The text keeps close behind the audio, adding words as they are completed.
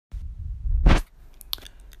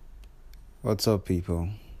What's up, people?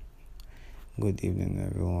 Good evening,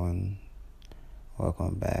 everyone.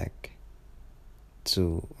 Welcome back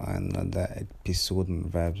to another episode on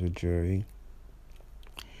Vibes with Jury.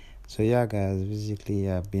 So, yeah, guys, basically,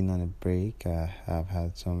 I've been on a break. I have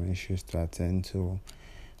had some issues to attend to,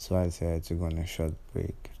 so I decided to go on a short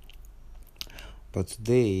break. But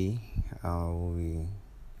today, I will be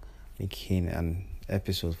making an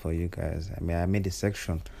episode for you guys. I made a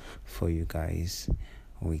section for you guys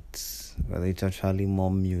with it's actually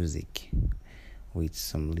more music with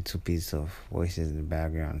some little piece of voices in the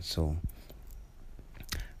background. So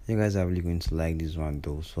you guys are really going to like this one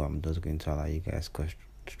though, so I'm just going to allow you guys go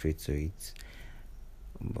straight to it.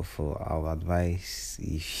 But for our advice,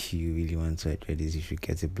 if you really want to enjoy this, you should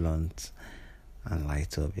get it blunt and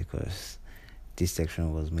lighter, because this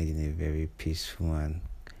section was made in a very peaceful and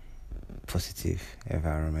positive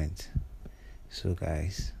environment. So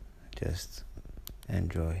guys, just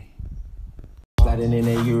enjoy. Sliding in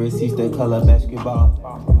that Euro the color basketball.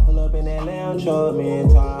 Pull up in that lounge truck, me and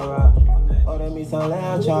Tara. Order me some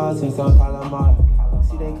lounge charts and some calamari.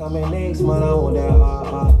 See they coming next month, I want that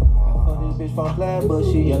fuck this bitch from Flatbush,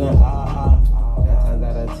 she yelling 9 times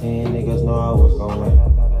out of 10, niggas know I was gon' win.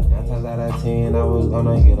 9 times out of 10, I was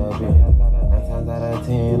gonna get up in. 9 times out of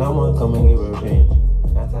 10, I'ma come and get revenge.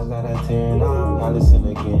 9 times out of 10, I'm probably sin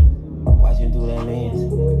again. Watching through that lens,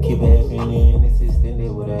 keep it effing in, it's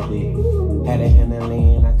extended with a dick. Had a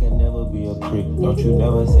handling, I could never be a prick. Don't you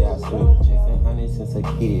never say I slip. Chasing honey since a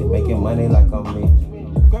kid, making money like I'm me.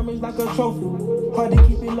 Grammys like a trophy, hard to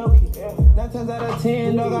keep it low key. 9 times out of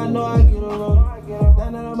 10, dog, I know I get a roll.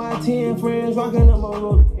 9 out of my 10 friends rocking them on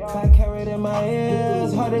road. I carried in my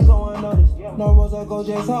ears, hard to go unnoticed. No rose or gold,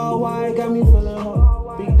 just all white, got me feeling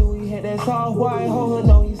home. Big Dewey hit that soft white, hold her,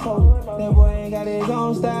 know he's sold. That boy ain't got his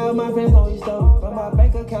own style, my friends know he's stole. But my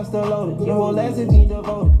bank account still loaded, you won't last if you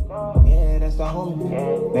devoted. Yeah, that's the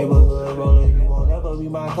homie. Neighborhood roller, you won't ever be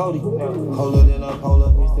my Cody. Colder than a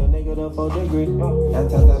polar, we still nigga the 4th degree. 9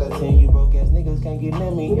 times out of 10, you broke ass niggas can't get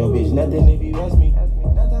near me. Yo, bitch, nothing if you ask me.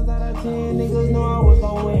 9 times out of 10, niggas know I was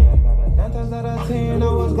gon' win. 9 times out of 10,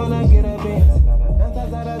 I was gonna get a bench. 9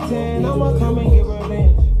 times out of 10, I'ma come and get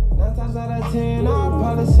revenge. 9 times out of 10, I'll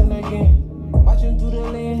probably sin again. Watching through the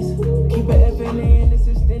lens, keep it effing in, it's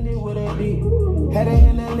extended with a D. Had a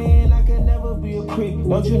handling, I could never be a prick.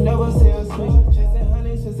 Don't you never say I'm sweet. Chasing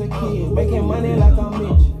honey since a kid, making money like I'm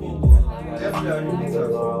Mitch.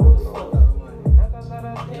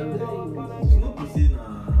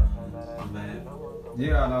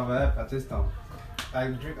 Yeah, no, vai, Patistão. I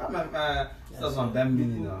drink, ça sont bien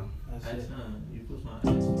mini, là. They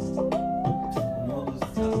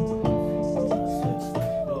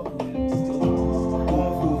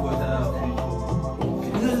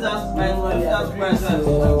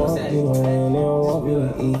don't want me to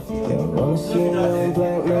eat. They don't wanna see a young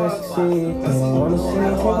black man succeed. They don't wanna see me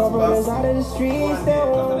take my brothers out of the streets. They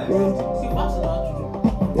don't want me.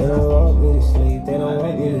 They don't want me to sleep. They don't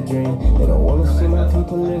want me to dream. They don't wanna see my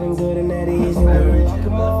people living good and at ease. They wanna lock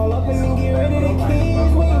them all up and then get rid of the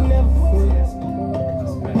keys. We ain't never free.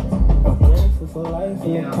 I'm grateful for life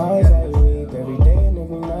and the pies I reap. Every day and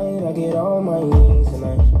every night I get on my knees. And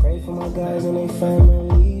I pray for my guys and their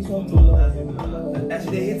families. Hope the Lord help me. I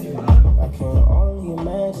can only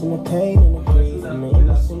imagine the pain and the grief. And the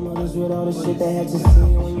innocent mothers with all the shit they had to see.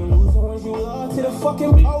 When you lose the ones you love to the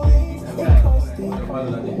fucking police. It custody.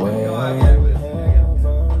 Where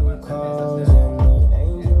heaven calls and the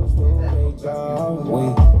angels do their job. We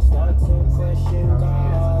start to question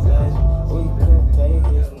God as we could play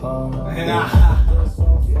his part. It's so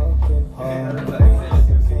fucking hard. We can't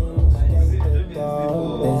escape the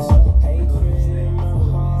darkness. Hatred in my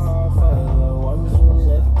heart for the ones who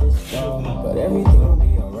left this job. But everything will be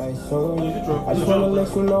alright soon. I just wanna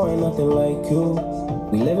let you know ain't nothing like you.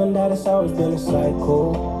 We live and die, that's always been a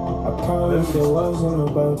cycle. I promise it wasn't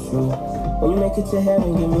about you. When you make it to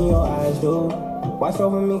heaven, give me your eyes, dude. Watch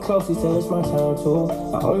over me closely till it's my time too.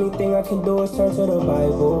 The only thing I can do is turn to the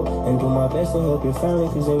Bible and do my best to help your family,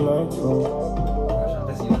 cause they mine too.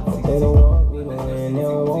 They don't want me to win, they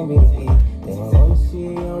don't want me to eat. They don't wanna see a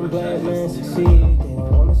young black man succeed. They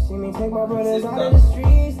don't wanna see me take my brothers out of the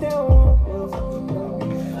streets. They don't want me.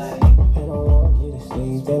 They don't want me to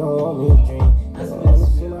sleep, they don't want me to dream. They don't wanna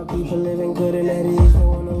see my people living good and at ease. They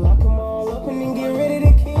wanna lock them all up and then get rid of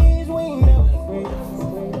the kids. We ain't never free.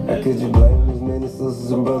 How could you blame as many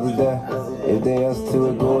sisters and brothers die? If they answer to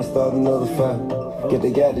it, go and start another fight. Get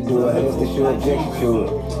they got to do it, else they show objection to it.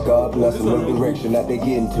 God bless them, no direction, not they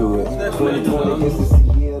getting to it. 2020, this is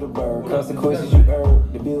the year to burn. Consequences you earn.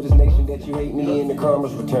 build this nation that you hate me in the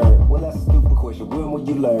karma's return. Well, that's a stupid question. When will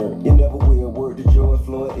you learn? You never will. Word to George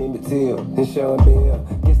Floyd, Emmett Till, and Sean Bell.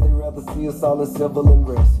 Guess they rather see us all in civil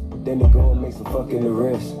unrest. Then they go and make some fucking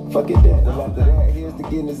arrests. Fuck it that. And after that, here's to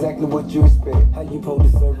getting exactly what you expect. How you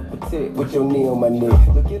supposed to serve and protect with your knee on my neck.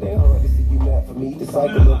 Look, it ain't hard to see you not for me. The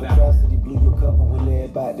cycle of atrocity blew your cover when there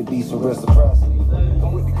about to be some reciprocity.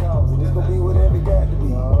 I'm with the cause, and it's gonna be whatever it got to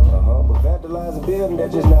be. But vandalize a building,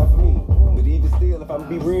 that's just not for me. But even still, if I'm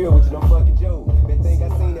be real with you, no fucking joke. They think I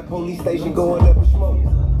seen that police station going up in smoke.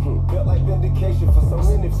 Felt like vindication for so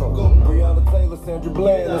many folks. Breonna Taylor, Sandra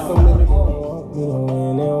Bland, and so many more. They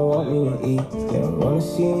don't want me to eat. They don't wanna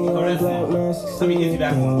see me on a black man succeed. They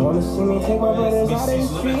don't wanna see me take my brothers out of the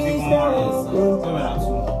streets.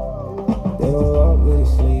 They don't want me to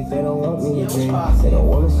sleep. They don't want me to drink. They don't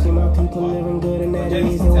wanna see my people living good and at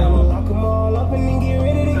ease. They wanna lock them all up and then get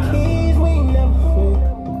rid of the keys. We ain't never free.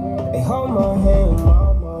 They hold my hand,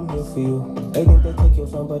 mom, I'm here for you. They think they take your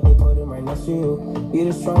son, but they put him right next to you. You're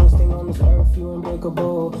the strongest thing on this earth, you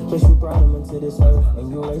unbreakable. But you brought him into this earth,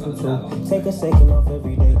 and you raised him too. Take a second off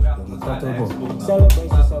every day, and get comfortable.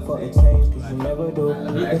 Celebrate yourself for a change, cause you never do.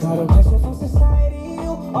 Without a pressure from society,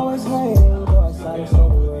 you always hiding. Go outside and show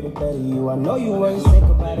the world a better you. I know you weren't sick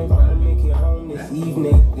about it, I'ma make it home this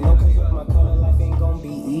evening. You know, cause of my color, life ain't gonna be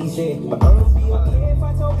easy. But I'ma be okay if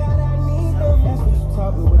I told God I need them. That's what you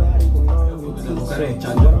taught me without even knowing you teach it.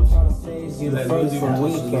 What I'm trying to say is you the first from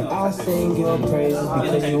week, and I sing your praises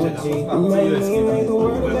because you a G. You made me make the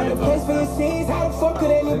world a better place for your seeds. How the fuck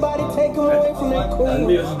could anybody take them away from that queen?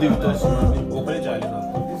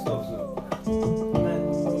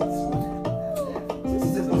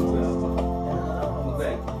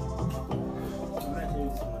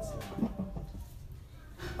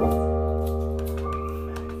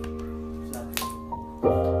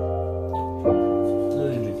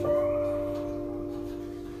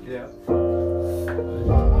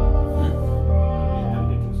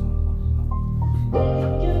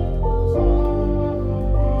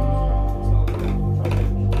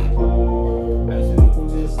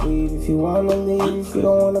 If you wanna leave, if you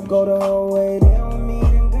don't wanna go the whole way, they don't mean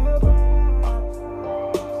it.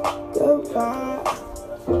 Goodbye.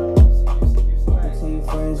 I tell your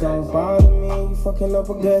friends don't bother me. You fucking up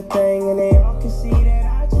a good thing, and they all can see that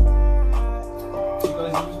I tried.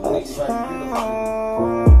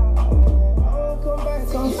 I'll come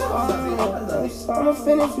back, I'm sorry. I'ma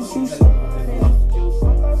finish what you started. I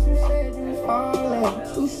thought you said you was falling.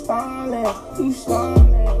 You stalling.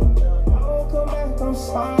 I'll come back, I'm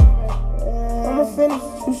sorry. I'ma finish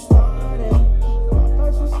what you started. I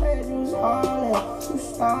thought you said you was falling. You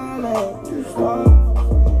stalling.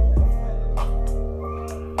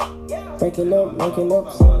 Breaking up, making up,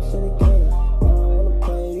 same shit again. I don't wanna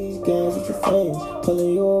play these games with your friends.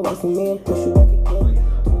 Pulling you away from me and push you back again.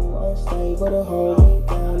 Too unstable to hold me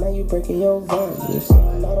down. Now you breaking your vibe. You're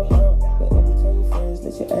sitting out around. But every time your friends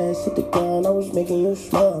let your ass hit the ground, I was making you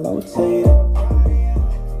smile. I would tell you that I'm proud of you.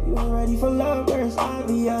 You ain't ready for love, girl, it's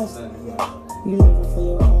obvious. You living for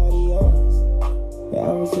your audience. Yeah,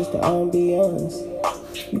 I was just the ambience.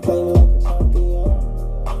 You play me like a champion.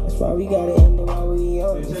 That's why we gotta end it while we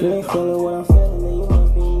young. If you ain't feeling what I'm feeling, then you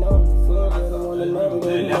must be numb. If we ain't real to one another,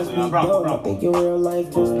 then you must be dumb. I think your real life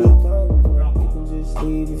just begun. You can just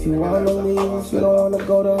leave if you wanna leave. If you don't wanna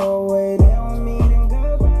go the whole way, they don't mean it.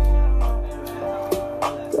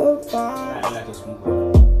 Goodbye.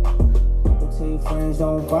 Tell your friends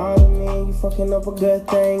don't bother me. You fucking up a good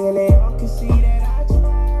thing, and they all can see that I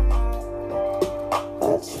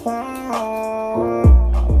tried.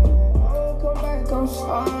 I'll come back, I'm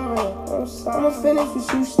sorry. I'ma finish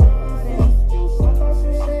what you started. I thought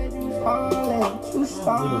you said you was falling. You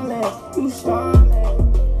stalling.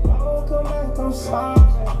 I'll come back, I'm sorry.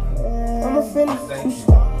 I'ma finish what you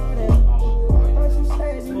started. I thought you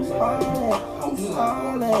said you was falling. You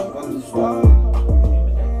stalling.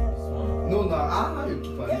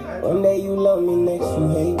 One day you love me, next you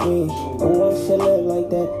hate me. No one should live like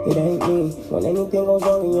that, it ain't me. When anything goes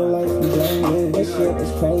wrong in your life, you blame me. This shit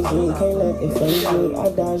is crazy, can't let it faze me. I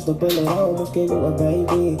dodged the bullet, I almost gave you a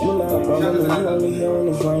baby. You not running, you only here when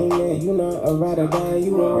it's raining. You not a ride or die,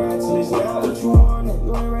 you a ride till it's not what you wanted.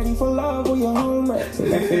 You ain't ready for love or your home at. So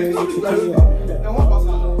nothing is what you cause you own it.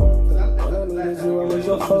 All I need is you always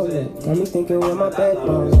your phone. Got me thinking with my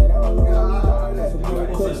backbone. I don't know how we going, that's a good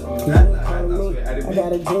question. I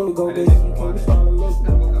got a dream to go get you can't be following me. I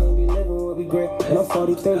can't be living with regret. And I'm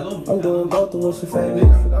 43. I'm doing both of us your favorite. You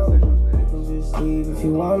can just leave if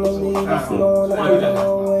you wanna leave. If you don't wanna go the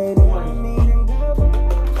whole way, then I mean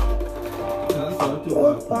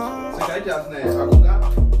goodbye. You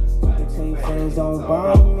can tell your things don't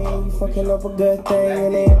bother me. You fucking up a good thing,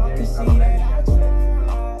 and they all can see that I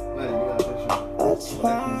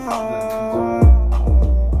tried.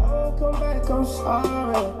 Oh, come back, I'm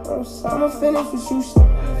sorry. I'ma finish what you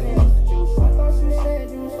started. I thought you said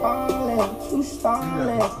you was falling. You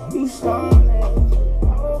stalling.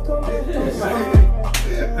 Oh, come back, I'm sorry.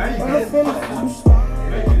 I'ma finish what you started.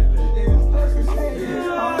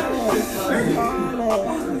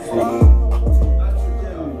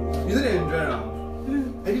 You know they in general.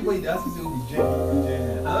 Anybody that asks you to be general.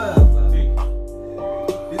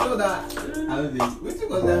 You know that. I don't think. What's it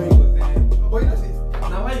called? That me was saying. But you know this.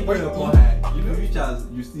 Now why you going upon high? You know which as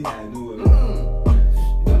you see high. No. You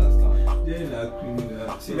understand? Yeah, like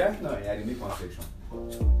criminal. See right now, yeah, they make one section.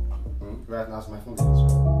 Right now, so my phone is this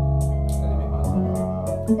one. They make one section.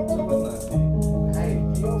 So what's that? Hey,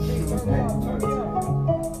 you okay?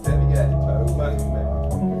 Let me get it.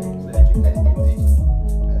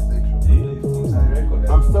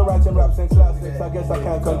 I'm still writing raps and classics. I guess I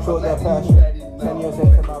can't control their passion. 10 years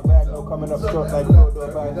into my bag, no coming up short like Frodo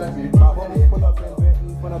Baggins. My homies pull up in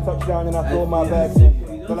Bentleys when I touch down and I throw my bags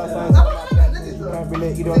in. Till I sign my bags. You can't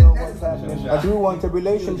relate, you don't know what's happening. I do want a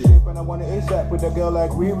relationship and I want to ASAP with a girl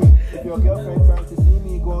like Riri. If your girlfriend trying to see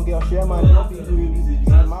me, go and get a share, man, don't be greedy.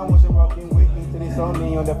 My mom wasn't rocking with me till they saw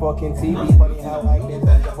me on the fucking TV. Funny how I get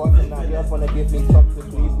on the button, now girls wanna give me top to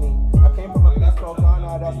please me. I came from a place called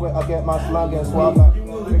Ghana, that's where I get my slang and swagger.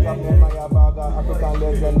 Big up in my Abaga, African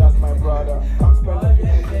legend, that's my brother. I'm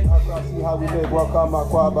spending across, see how we live, walk on my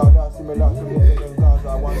quabba, that's similar to living in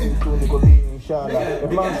Gaza. One thing soon, it go be inshallah.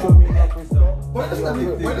 If man show me enough respect,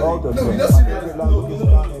 all the time. My favorite language is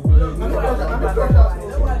Ghana.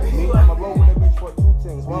 Me, I'ma roll with a bitch for two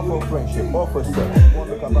things, one for friendship, or for sex. One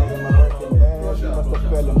look about in my working band, she must have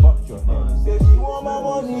fell and bucked your hand. Say she want my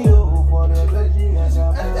money, oh, for the veggie and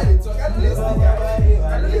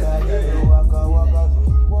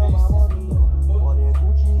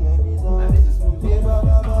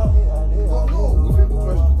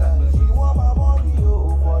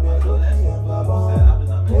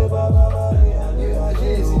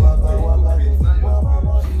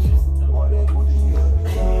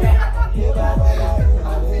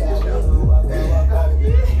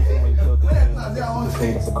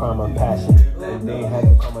it's a crime of passion. And they ain't had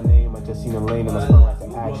to call my name, I just seen them laying in a small ass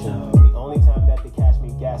in action. The only time that they catch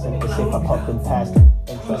me gassing is if I pop them past them.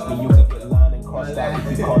 And trust me, you can get line and cross that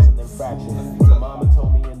if you causing them fractions. My mama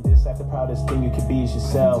told me in this life the proudest thing you can be is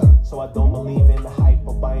yourself. So I don't believe in the hype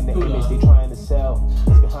or buying the image they trying to sell.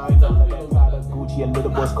 It's behind them like that Prada, Gucci, and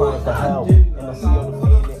little boys crying for help. And I see all the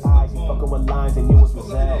fear in their eyes, you fucking with lines and you was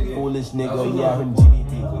Giselle. Foolish nigga, yeah, I'm Jimmy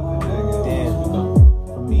D. Damn,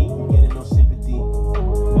 for me, you getting no sympathy.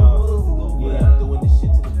 Yeah, I'm doing this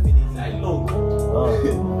shit to infinity. I know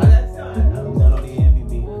they envy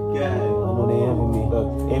me. I know they envy me. Look,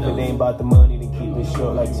 if it ain't about the money, then keep it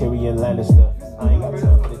short like Tyrion Lannister. I ain't got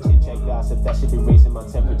time for the chit-chat gossip, that should be raising my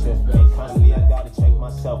temperature. And constantly I gotta check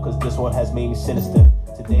myself, cause this one has made me sinister.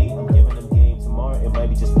 Today, I'm giving them game. Tomorrow, it might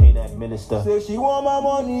be just paying that minister. Say she want my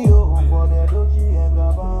money, oh, for that Dolce and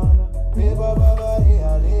Gabbana. Hey, baba, hey,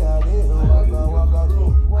 ale, ale, oh, waka, waka,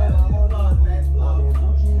 oh.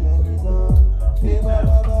 Hey,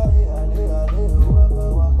 baba, hey, ale, ale, oh, waka,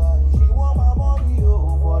 waka. She want my money,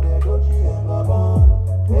 oh, for that Dolce and Gabbana.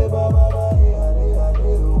 Hey, baba, hey, ale,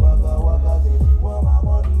 ale, oh, waka, waka. She want my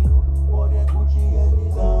money, oh, for that Gucci and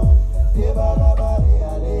Nissan. Hey, baba, hey,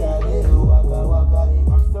 ale, ale, oh, waka, waka.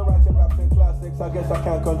 I'm still writing raps and classics, I guess I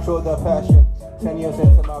can't control the passion. 10 years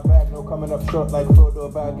into my bag, no coming up short like Frodo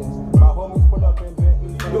Baggins. My homies pull up in Bentleys,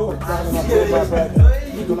 when I put down and I feel my bag.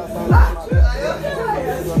 Do not sign my bag.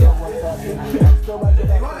 You don't know what's happening. I'm still writing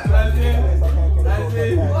raps and classics, I guess I can't control the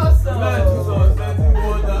passion. What's up?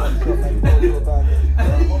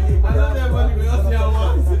 I know that money will see how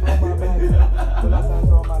much. When I sign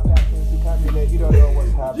all my captions, you can't relate, you don't know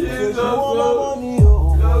what's happening. Jesus, you want my money, oh,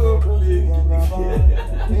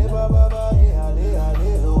 hey, baba, hey, ale, ale,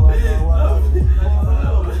 oh,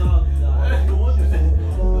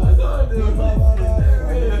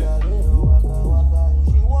 waka, waka.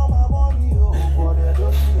 She want my money, oh, for the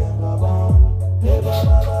Dolce and Gabbana. Hey,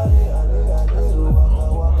 baba, hey, ale, ale, oh, waka,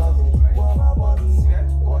 waka. She want my money,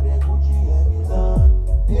 for the Gucci and Nissan.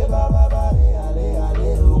 Hey, baba, hey, ale, ale,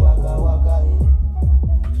 oh, waka, waka.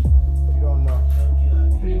 You don't know.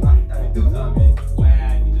 I do,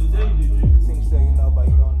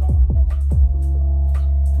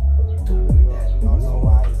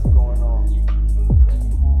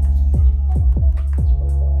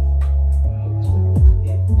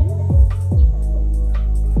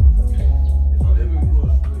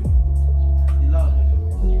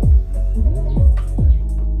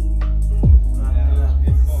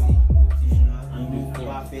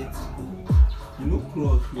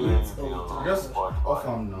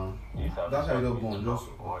 That's how you don't bond. Just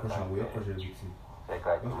crush and we crush everything. Just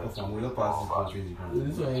crush and we pass it for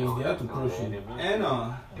this one, they have to crush it. No.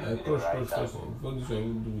 Crush. Before this one,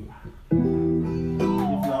 you do it.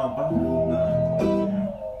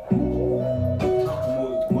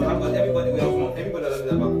 Everybody doesn't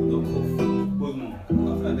have a good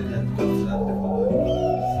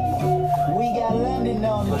We got London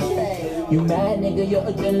on the track. You mad, nigga, your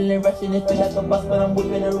adrenaline rushing. It feel like a bus, but I'm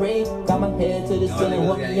whipping a rave. Got my head to the ceiling,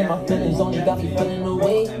 want me in my feelings, only got me feeling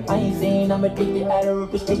away. I ain't saying I'm addicted, out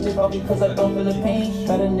of restrictions, all because I don't feel the pain.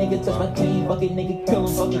 Got a nigga touch my clean, fuck it, nigga, kill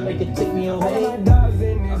him, fuck it, make it take me away. My dogs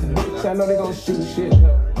in this bitch, I know they gon' shoot shit.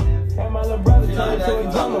 And my little brother turned to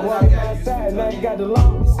a drummer, walking outside, now he got the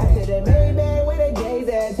lumps. I said that Maybach with a gaze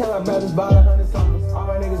at, tell my brothers ball 100 summers. All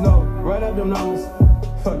my niggas know, run up them numbers,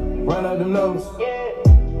 run up them numbers. Yeah.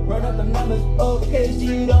 Run up the numbers, okay, see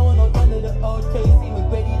you don't want no thunder, the okay, see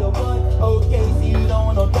McGrady the one, okay, see you don't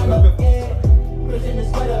want no thunder, yeah. Christian the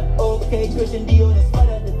sweater, okay, Christian Dior the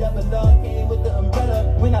sweater, the double dog came with the umbrella,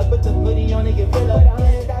 when I put the hoodie on it get filler. Put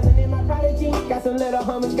 100,000 in my prodigy, got some little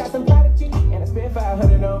hummus, got some prodigy, and I spent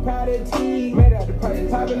 500 on prodigy, made out the price,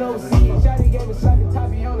 popping overseas, Shotty gave me like a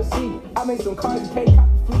toppy on the seat, I made some cars, cake, cop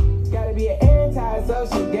the fleet, gotta be an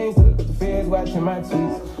anti-social gangster, cause the feds watching my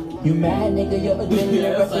tweets. You mad, nigga, your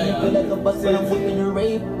adrenaline rushing. You feel like a bus, but I'm whipping a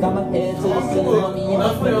rave. Got my head to the ceiling, want me in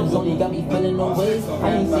my feelings, only got me feeling no ways. I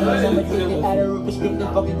ain't saying I'm addicted, out of restricted,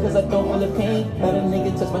 fuck it, cause I don't feel the pain. Let a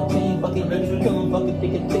nigga touch my chain, fuck it, nigga, kill him, fuck it, they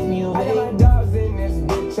can take me I away. got my dogs in this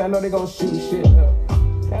bitch, I know they gon' shoot shit.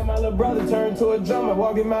 And my little brother turned to a drummer,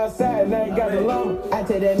 walking outside, now he got the lumber. I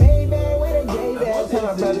take that Maybach with a gaze at, tell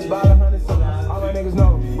my brothers ball 100 summers. All my niggas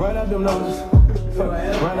know, run up them numbers,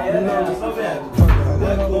 run up them numbers.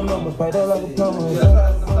 Run up them numbers, fight that like a plumber. I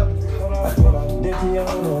feel like dick in your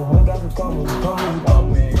owner, I got the commas.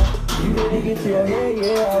 You didn't get to your head,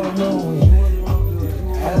 yeah, I don't know.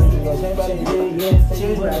 I don't think I ain't about to do it, yeah,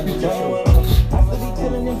 say you what I be doing. I still be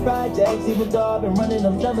chillin' in projects, even though I've been running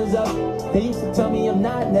them numbers up. They used to tell me I'm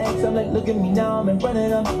not next, I'm like, look at me now, I'm in front of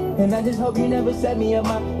them. And I just hope you never set me up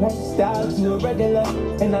my lifestyle to a regular.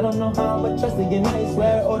 And I don't know how, but trust again, I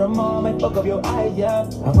swear, or tomorrow might fuck up your eyes, yeah.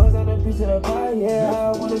 I was on a piece of the pie, yeah,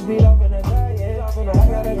 I wanna speed off in the car, yeah. I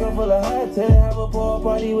got a cup full of hot tea, have a pool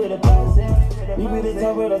party with a plastic. We be the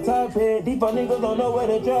top of the top head, deep on niggas don't know where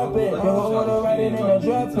to drop it. Your hoe wanna ride it in a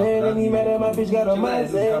drop head, and he mad at my bitch got a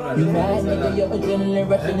mindset. You mad, nigga, your adrenaline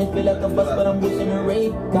rushing. It feel like a bus, but I'm wishing a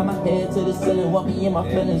rave. Got my head to the ceiling, want me in my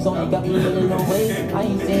feelings, only got me feeling no way. I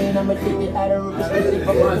ain't saying I'm addicted, out of restricted,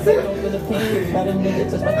 fuck it, cause I don't feel the pain. Got a nigga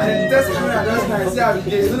touch my chain. That's nice. See how it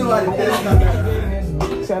gets. You know what it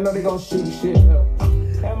is. I know they gon' shoot shit.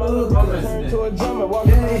 And my little brother turned to a drummer,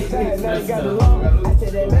 walking outside, now he got the lumber. I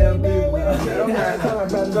said that Maybach with a gaze, tell my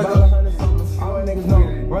brothers ball 100 summers. All my niggas know,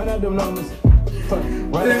 run up them numbers,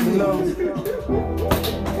 run up them numbers.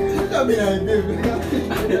 I mean, I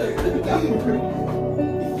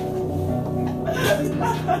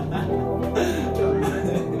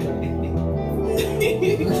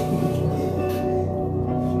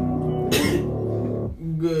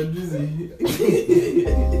Good, Drizzy.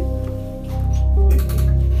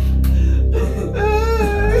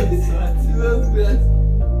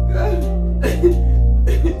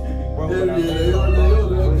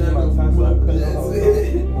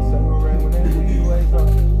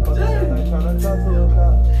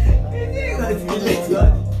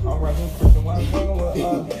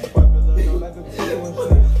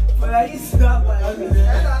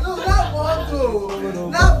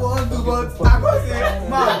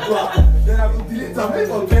 Then I will delete some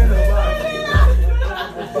people.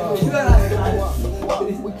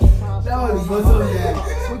 That was the first one, yeah.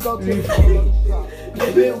 We go to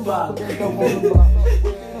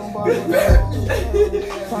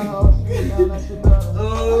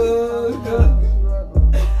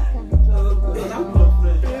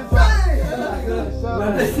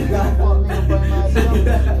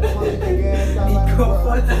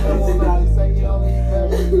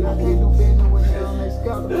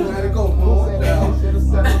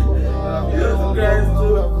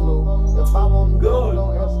If I want to go,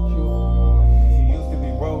 don't execute. She used to be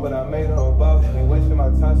broke, but I made her a boss. Ain't wasting my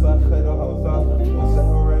time, so I cut her hoes off. We set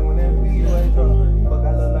her ring when that PUA drop. Fuck,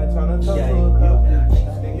 I look like tryna talk to a cop.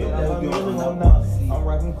 I'm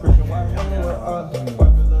rocking Christian white women with us.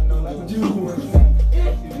 Wipe your little nose like a Jew.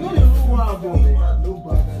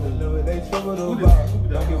 They triple the bar.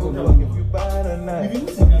 Don't give a fuck if you buy it or not. If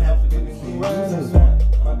you ride or not.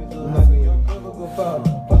 My bitch look like a young biblical father.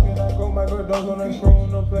 Fucking I grow my girl dogs on that scroll.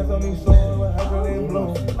 No place on me soil with hydro they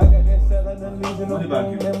bloom. I got that salad, the leaves in the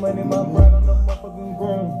boom. That money, my brand on the motherfucking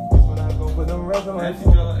groom. When I go put them rest on my that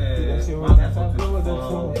feature Martin for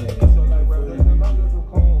 24.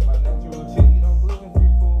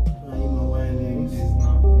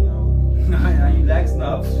 Nah, you like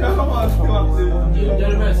snap? Come on, come on. You don't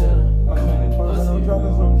remember?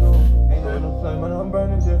 I'm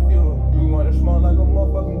burning jet fuel. We want to smell like a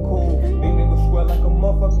motherfucking cool. Big nigga sweat like a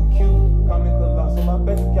motherfucking cube. Coming colossal, my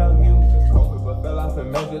bank account huge. COVID, but fell off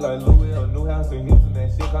and magic like Louis. A new house in Houston,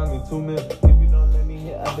 that shit cost me $2 million. If you don't let me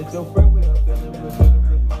hit, I bet your friend will. Feeling real,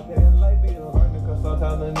 feeling my pay and light bill. Earning, cause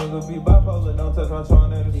sometimes a nigga be bipolar. Don't touch my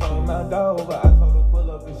tron and it's on my dog. But I told her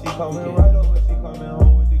pull up and she coming right over. She coming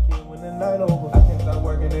home with the kid when the night over. I can't stop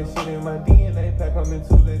working that shit in my DNA. Pack coming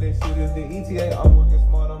Tuesday, that shit is the ETA. I'm working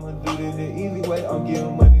smart, I'ma do this the easy way. I'm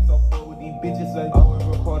getting money so full with these bitches like I was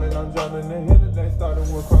recording, I'm driving the hill today. Starting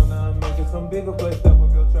with Corona, I'm making some bigger plays. Step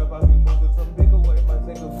up your trap, I be moving some bigger way. Might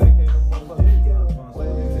take a vacation, motherfucker.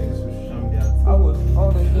 I was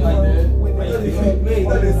on the with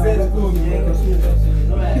the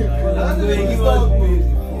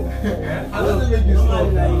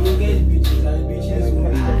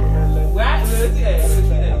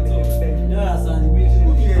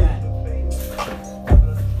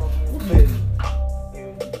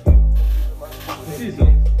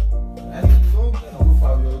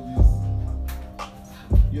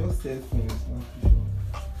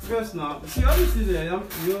First now, see how this is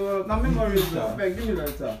your memory is back. Give me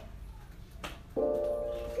that.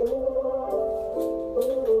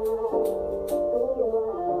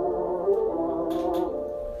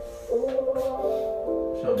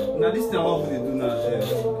 Now this time what we do now,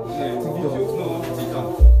 videos, no TikTok.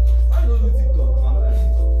 Why don't you TikTok?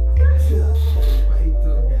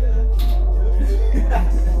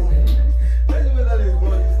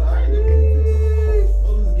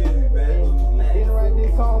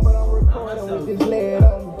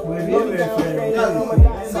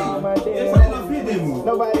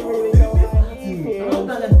 Nobody really know how he feels.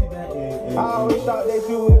 I always thought that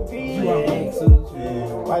you would be here.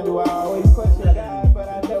 Why do I always question God, but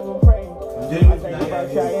I never pray? I think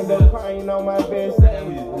about you, I end up crying on my best day.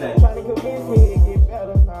 Trying to convince me to get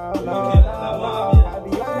better. No. I'd be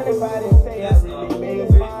lying if I didn't say I really made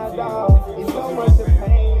my dog. It's so much of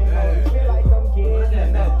pain. I feel like I'm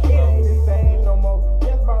getting up. It ain't the same no more.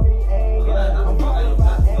 Just brought me anger. I'm falling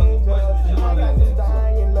about angels. I got this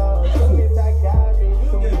dying love. Soon as I got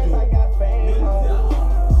it, soon as I got fame.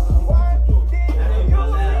 Why did you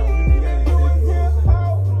leave? You was just how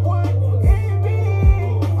would it be?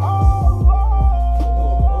 Oh,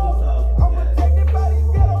 I'm protected by these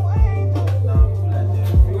ghetto angels.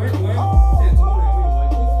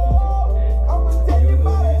 I'm protected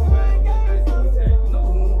by these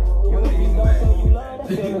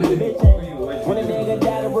when a nigga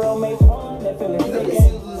die, the world makes fun. That feeling sick.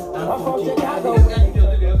 I'm from Chicago.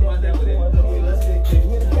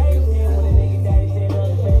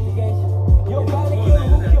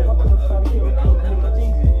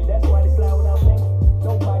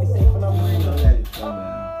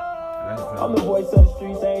 I'm the voice of the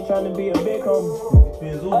streets, I ain't trying to be a big homie.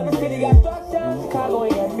 Other city got struck down, Chicago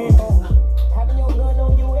ain't got big homie. Having your gun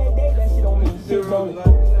on you every day, that shit don't mean shit, don't it?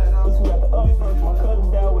 This who got the up first, my cousin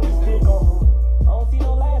down with a stick on. I don't see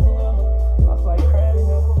no lies in him, I feel like crying in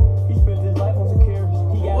him. He spent his life on security,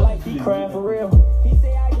 he got like he crying for real. He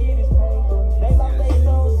say I get his pain, they lost their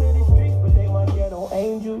souls to the streets, but they want ghetto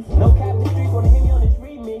angels. No cap, the streets wanna hear me on this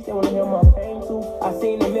remix, they wanna hear my pain too. I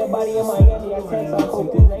seen them everybody in Miami, I text, I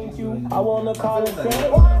hope this ain't you. I wanna call and say,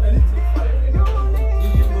 why did you leave?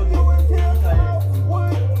 You was just how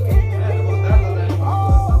would it be? I'm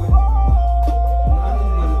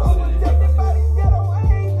protected by these ghetto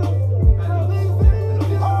angels.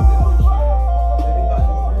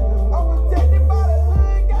 I'm protected by the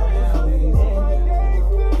hood guys. My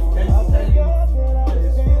gangsters. I thank God that I'm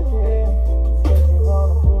still here. Catching on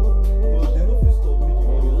a bullet.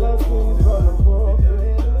 Maybe lessons from the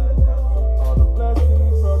pulpit. All the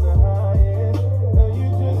blessings from the highest. No, you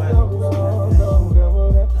just don't know. Never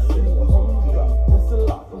have to see the home drop. It's a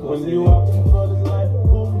lot. When you walk in for this life,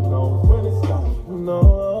 who knows when it stops? No.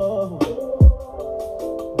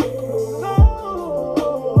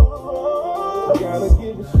 I gotta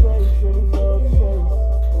give it straight to the love chase.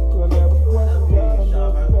 I never question God, I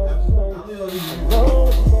never better place. No,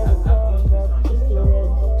 never thought that just the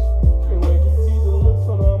race. Can't wait to see the looks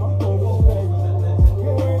on all my homies' face.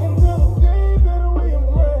 Can't wait until the day that we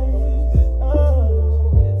embrace.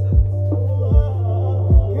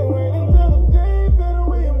 Can't wait until the day that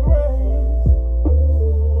we embrace.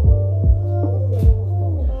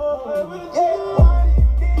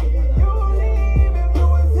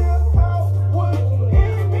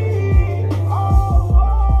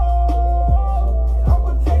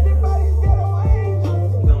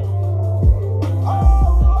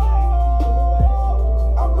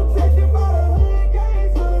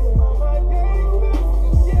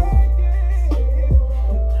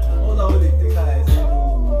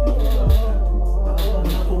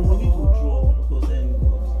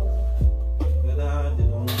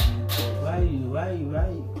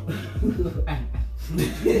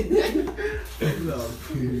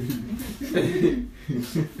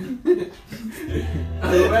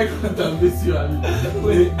 Why can't I miss you?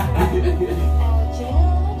 Wait.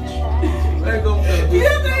 Welcome to You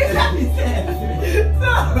don't know you have to say.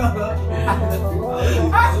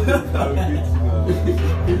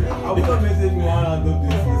 I will not message me one and do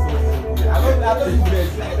this. I don't do this.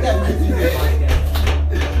 I can't message you.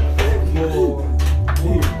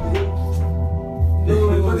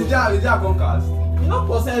 But the job podcast. You not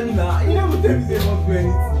possess me now. You never tell me say not do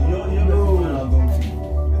anything. You know one and don't be.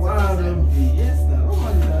 One and don't be. Yes, now. No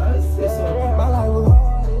man, I say so. My life was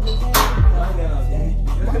hard, it just happened.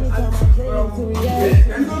 To reality.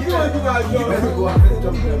 You don't do anything I do. Let's go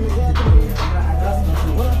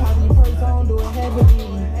When I pop these perks on, do it heavily.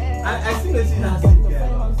 I see the shit Got the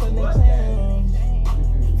fame, I'm suddenly change.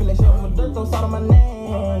 Feel like shit with dirt on side of my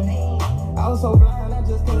name. I was so blind, I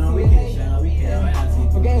just couldn't see it.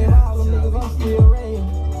 Forgave all them niggas, I'm still raving.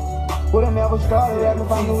 Would have never started rapping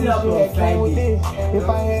if I knew this shit had came with this. If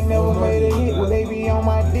I had never made a hit, would they be on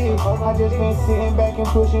my dick? I just been sitting back and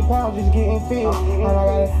pushing pounds, just getting fit. And I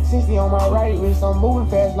got a 60 on my right wrist, I'm moving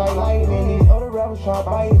fast like lightning. These other rappers try to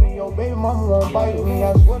bite me, yo baby mama won't bite me.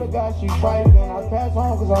 I swear to God she trifling, I pass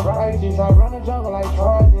on cause I'm righteous. I run the jungle like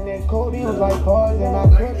Tarzan, and Cody was like cars. And I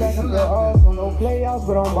crept back and feel awesome, no playoffs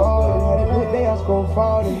but I'm ballin'. Had a good day, I scored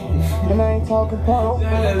 40. And I ain't talking punk,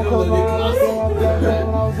 I close my eyes, I had black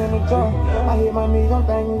when I was in the jungle. I hit my knees, I'm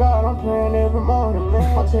thanking God, I'm praying every morning.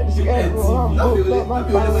 I check the schedule, I'm booked up, my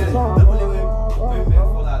final tongue.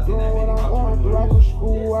 I go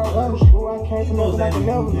school, I run to school, I came from nothing I can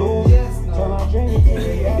never lose. Turn my dreams into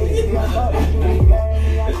reality, I thought this would be bad,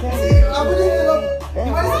 I can't.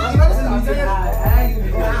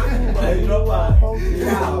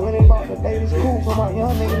 When they bought the Davis coupe for my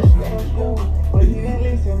young nigga to stay in school. But he didn't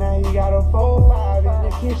listen, now he got a 4-5 in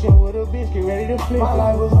the kitchen with a biscuit ready to flip. My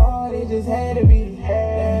life was hard, it just had to be.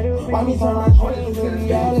 Why me turn my dreams to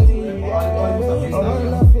reality? I'm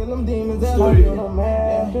running up, feel them demons that I feel them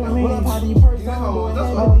after me. When I pop these perks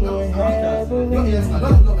on, do it heavily.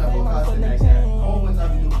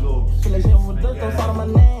 Feel like shit with dirt on side of my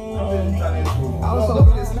name. I was so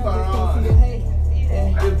good, sleep around.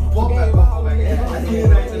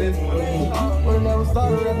 Would've never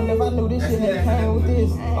started rapping if I knew this shit had came with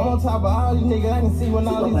this. I'm on top of all these niggas, I can see when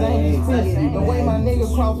all these angels twist. The way my nigga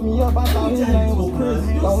crossed me up, I thought his name was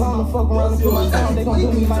Chris. Don't wanna fuck around and kill my song, they gon'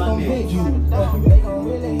 do me like I'm bitch. They gon'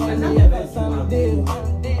 really hate me if I sign a deal.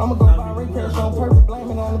 I'ma go buy Ray Crash on purpose, blame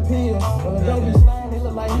it on the pills. They be slime, it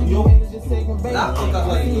look like he be hated just second base. I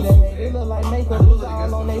see that, it look like makeup is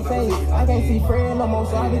all on their face. I can't see Fred no more,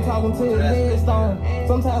 so I be talking to his headstone.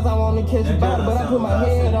 Sometimes I wanna catch a body, but I put my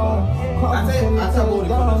head on. Cross him and touch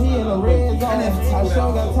down, he in the red zone. I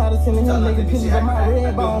sure got tired of sending him nigga pictures of my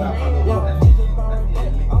red bone. Yeah, she just burned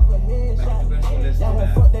that off a headshot. Y'all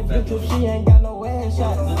won't fuck that bitch if she ain't got no ass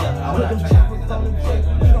shots. Put them choppers on the check,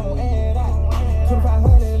 we gon' add out.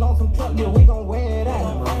 2,500 on some truck, yeah, we gon' wear it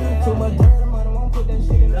out. Too much dirty money, won't put that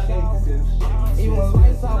shit in the shower. Even when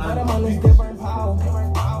lights out, but that money still burn power.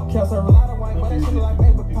 Can't serve a lot of white, but that shit look like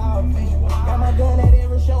paper power. Got my gun at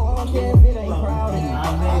every show, I don't care if it ain't crowded.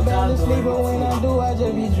 I barely sleep, but when I do, I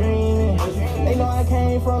just be dreaming. They know I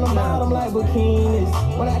came from the bottom like bikinis.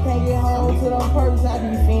 When I can't get home to them perks, I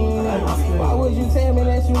be fiending. Why would you tell me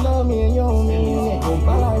that you love me and you don't mean it?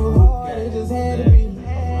 My life was hard, it just had to be.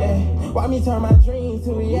 Yeah. Why me turn my dreams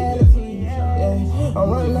to reality? Yeah. I'm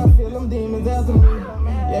running, I feel them demons after me.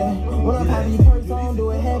 Yeah. When I pop these perks on, do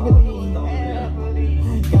it heavily.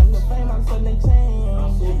 Got the fame, I'm suddenly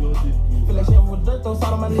change. Feel like shit with dirt on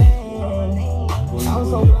side of my name. I was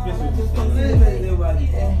so blind, I just couldn't see it.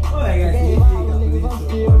 Forgave all them niggas, I'm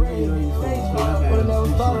still raving. Would've never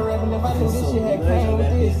started rapping if I knew this shit had came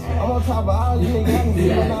with this. I'm on top of all these niggas, I can see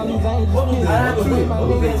when all these angels kiss. The way my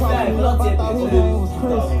nigga talking up, I thought his name was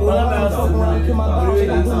Chris. When I'm out fucking around and kill my dog, they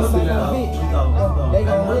gon' do me like a bitch. They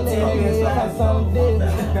gon' really hate me if I sound dead.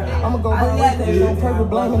 I'ma go bring that shit on purpose,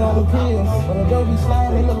 blame it on the pills. When the dope be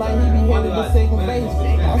slime, it look like he be headed to second base.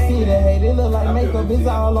 I see that hate, it look like makeup, it's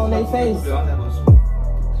all on their face.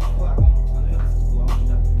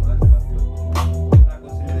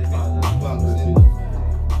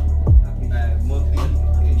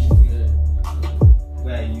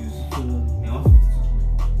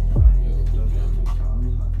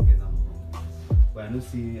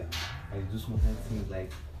 See, I do small things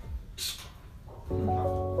like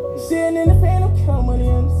sitting in the phantom, count money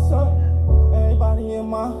in the sun. Everybody in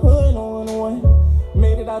my hood on one.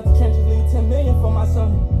 Made it out the trenches, leave 10 million for my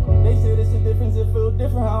son. They said it's a difference, it feel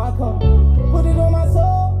different how I come. Put it on my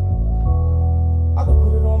soul. I can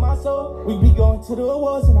put it on my soul. We be going to the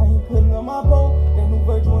awards and I ain't putting on my boat. That new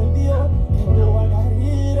Virgil and Dior, can't do I got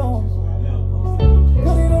it on.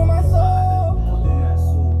 Put it on my soul.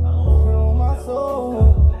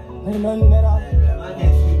 Ain't nothing that I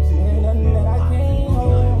ain't nothing that I can't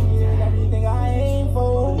hold. I'm getting everything I aim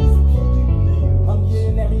for. I'm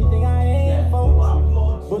getting everything I aim for.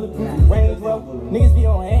 Bulletproof Range Rover, niggas be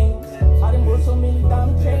on aim. I done bought so many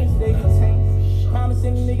diamond chains, they get changed.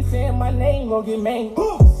 Promising niggas saying my name gon' get made.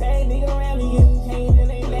 Same nigga around me getting changed in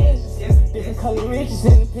they names. Different color riches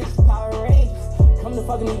in the pictures, Power Rangers. Come to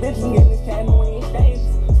fucking these bitches and get this cat and we ain't stages.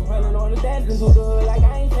 Running on the dance, been through the hood like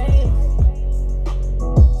I ain't famous.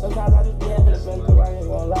 Sometimes I just be having a friend, cause I ain't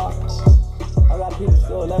gonna lie. I got people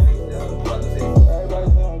still left. Everybody's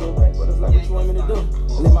gonna go back, but it's like what you want me to do?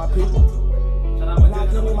 Live my people. When I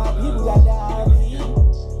give me my people, got that IVE.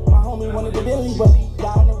 My homie wanted the Billy, but he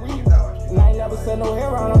died in the reef. And I ain't never said no hair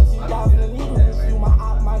on him, she died in the needle. You my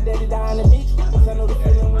op, my daddy died in the meat. I know the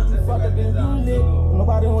feeling when you fucked up and you lit.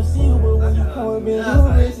 Nobody won't see you, but when you come up and you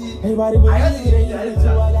lit. Everybody believe it, they use it too.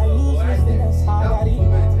 I got useless, then that's how I got it.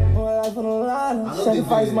 My life on the line,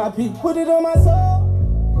 sacrifice my people. Put it on my soul.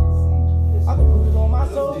 I can put it on my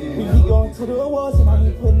soul. We keep going to the awards, and I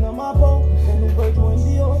be putting on my boat. And the Virgil and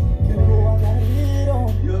Dior, can't go, I got it on.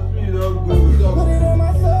 Put it on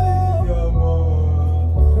my soul.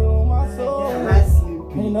 Put it on my soul.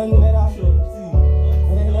 Ain't nothing that I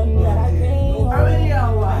ain't nothing that I can't hold.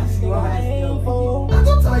 I aim for.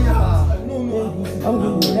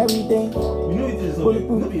 I'm getting everything.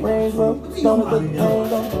 Bulletproof Range Rover, don't look the pain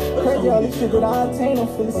though. Crazy all this shit that I obtain, I'm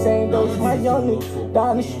feel the same dose. My young nigga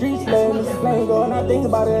die in the streets, letting this flame go. And I think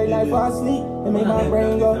about it every night before I sleep, and make my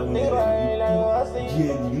brain go. Think about it every night when I sleep.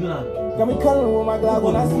 Got me cuddling with my Glock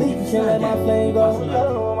when I sleep, can't let my flame go.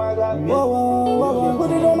 Cuddling with my Glock, whoa, whoa, whoa, whoa.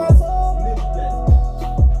 Put it on my soul.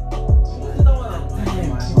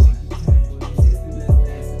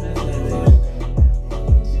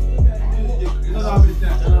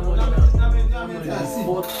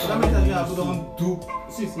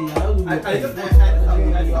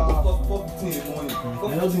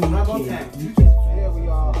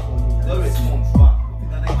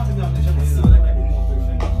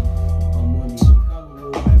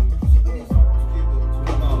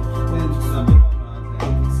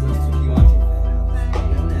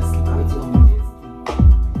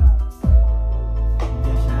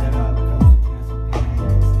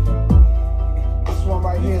 This one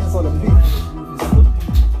right here is for the people.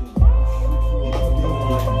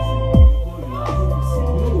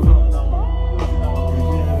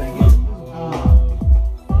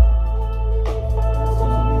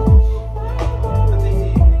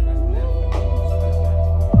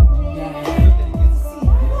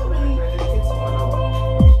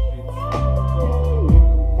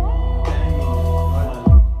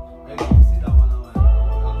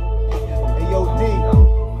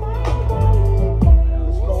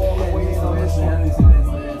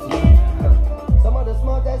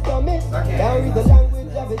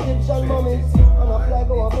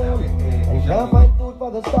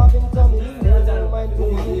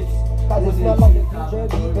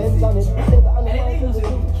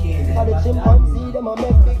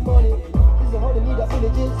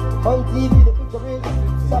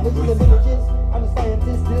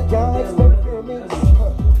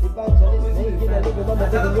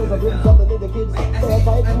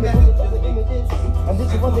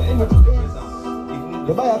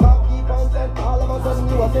 You buy a car, keep on set, all of a sudden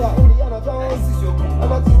you are there, Indiana Jones.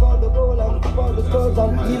 And I keep all the gold and keep all the skirts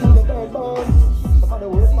and even the third bones. Some of the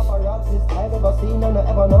worst paparazzis I've ever seen and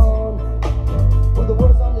ever known. With the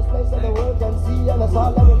words on this place that the world can see, and that's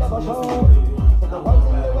all I will never show. So the ones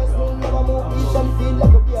in the west will never move east and feel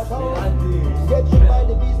like a beer town. Get tripped by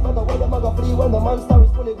the beast, but the way the mugger flee when the monster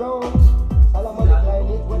is fully grown. All I'm on the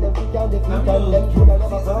line is when them feet and the feet and them could have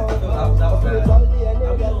never grown. But spiritual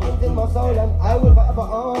DNA that lives in my soul, and I will forever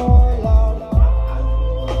on, Lord.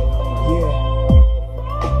 Yeah,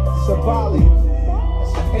 symbolic,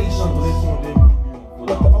 it's patience. What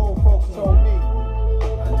the old folks told me.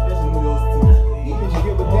 Did you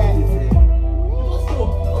give a that?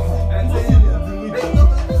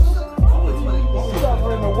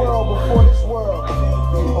 Discovering the world before this world,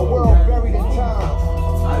 a world buried in time,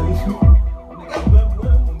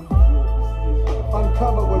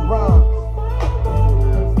 uncovered with rhymes.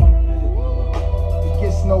 It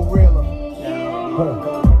gets no realer.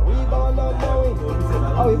 We born not knowing,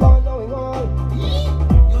 are we born knowing all?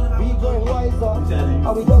 We growing wiser,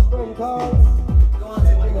 are we just growing calm?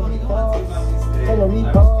 Henry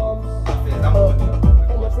comes,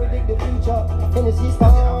 can you predict the future? Can you see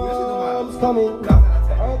storms coming? The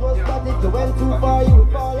earth was static, you went too far, you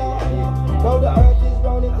would fall off. Now the earth is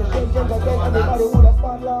round, if the shape change again, everybody would have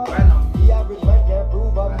stopped lost. The average man can't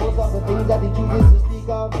prove up most of the things that he chooses to speak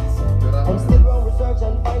of. And still run research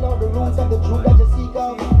and find out the roots of the truth that you seek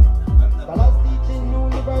of.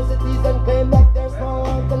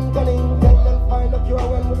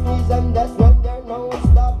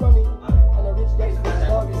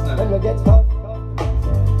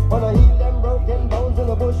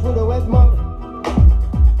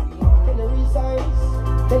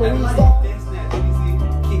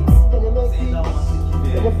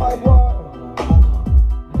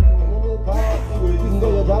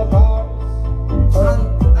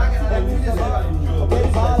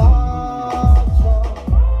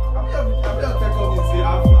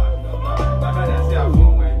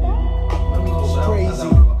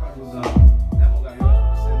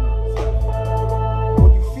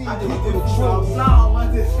 people the truth.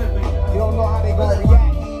 You don't know how they gonna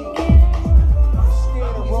react. You're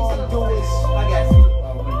scared of wrongdoers.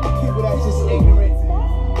 People that's just ignorant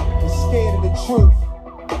and scared of the truth.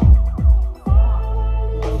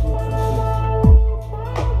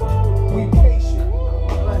 We patient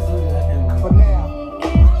for now.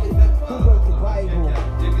 Who wrote the Bible?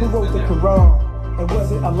 Who wrote the Quran? And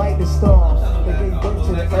was it a lightning storm that gave birth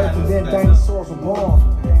to the earth and then dinosaurs were born?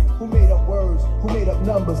 Who made up words? Who made up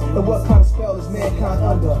numbers? And what kind of spell is mankind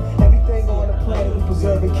under? Everything on the planet we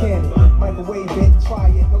preserve and can it. Microwave it, try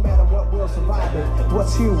it, no matter what, we'll survive it.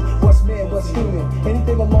 What's you? What's man? What's human?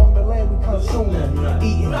 Anything along the land we consume it.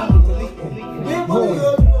 Eating, deleting, ruin.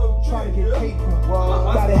 Trying to get paper.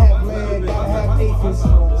 Gotta have land, gotta have acres.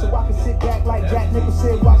 So I can sit back like Jack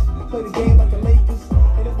Nicholson, watch play the game like the Lakers.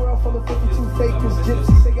 In a world full of 52 fakers,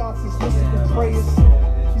 gypsies, seances, mystical prayers.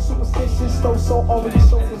 You superstitious, throw so over your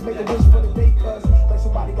shoulders, make a wish for the day, cuz like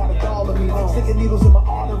somebody got a doll of me, sticking needles in my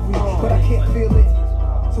artery, but I can't feel it.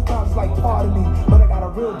 Sometimes it's like part of me, but I got a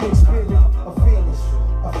real big spirit, a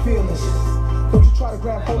fearless. Don't you try to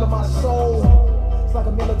grab hold of my soul. It's like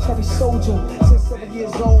a military soldier, since 7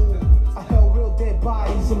 years old. I held real dead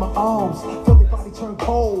bodies in my arms, felt their body turn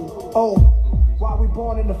cold. Oh, why we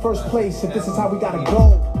born in the first place if this is how we gotta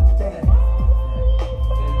go? Damn.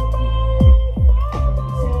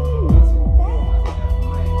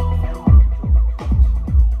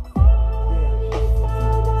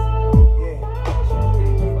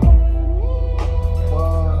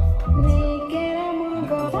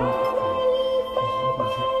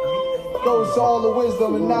 Goes to all the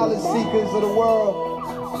wisdom and knowledge seekers of the world.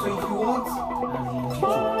 So if you want,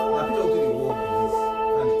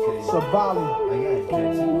 Savali,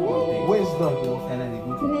 wisdom.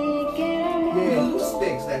 Yeah.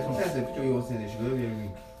 Specs, like sometimes the picture you want to send, you go over and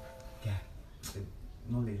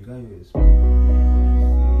knowledge, you got yours.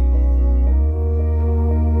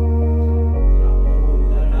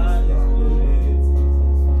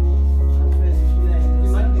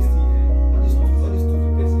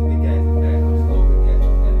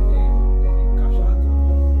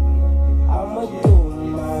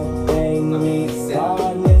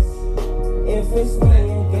 It's me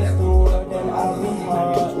against the world, then I'll be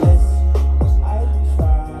heartless. I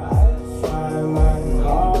try my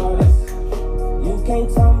hardest. You can't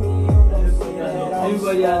tell me you don't see that I'm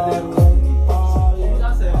starving.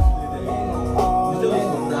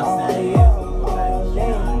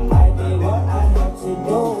 I did what I had to do,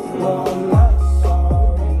 no, I'm not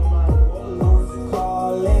sorry.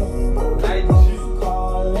 Who's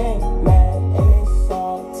calling, mad and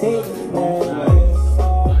salty,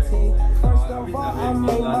 I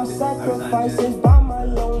made my sacrifices by my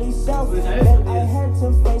lonely self. Then I had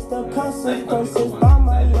to face the consequences by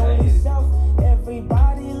my lonely self.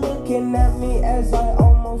 Everybody looking at me as I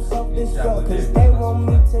almost self-destruct, cause they want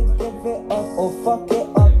me to give it up or fuck it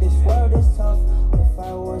up. This world is tough. If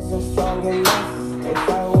I wasn't strong enough, if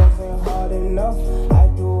I wasn't hard enough,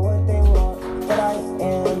 I'd do what they want, but I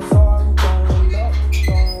am. So I'm going up,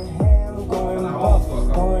 going ham, going buff,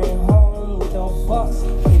 going home with the bucks.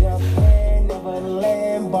 Get up there, never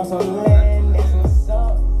land, boss on land, that's what's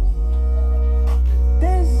up.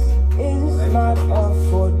 This is not up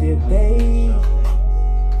for debate.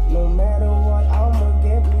 No matter what, I'ma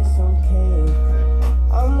get me some cake.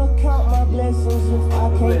 I'ma count my blessings if I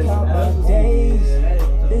can't count my days.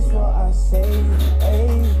 This what I say, hey,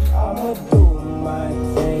 I'ma do my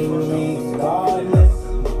thing regardless.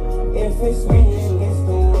 If it's me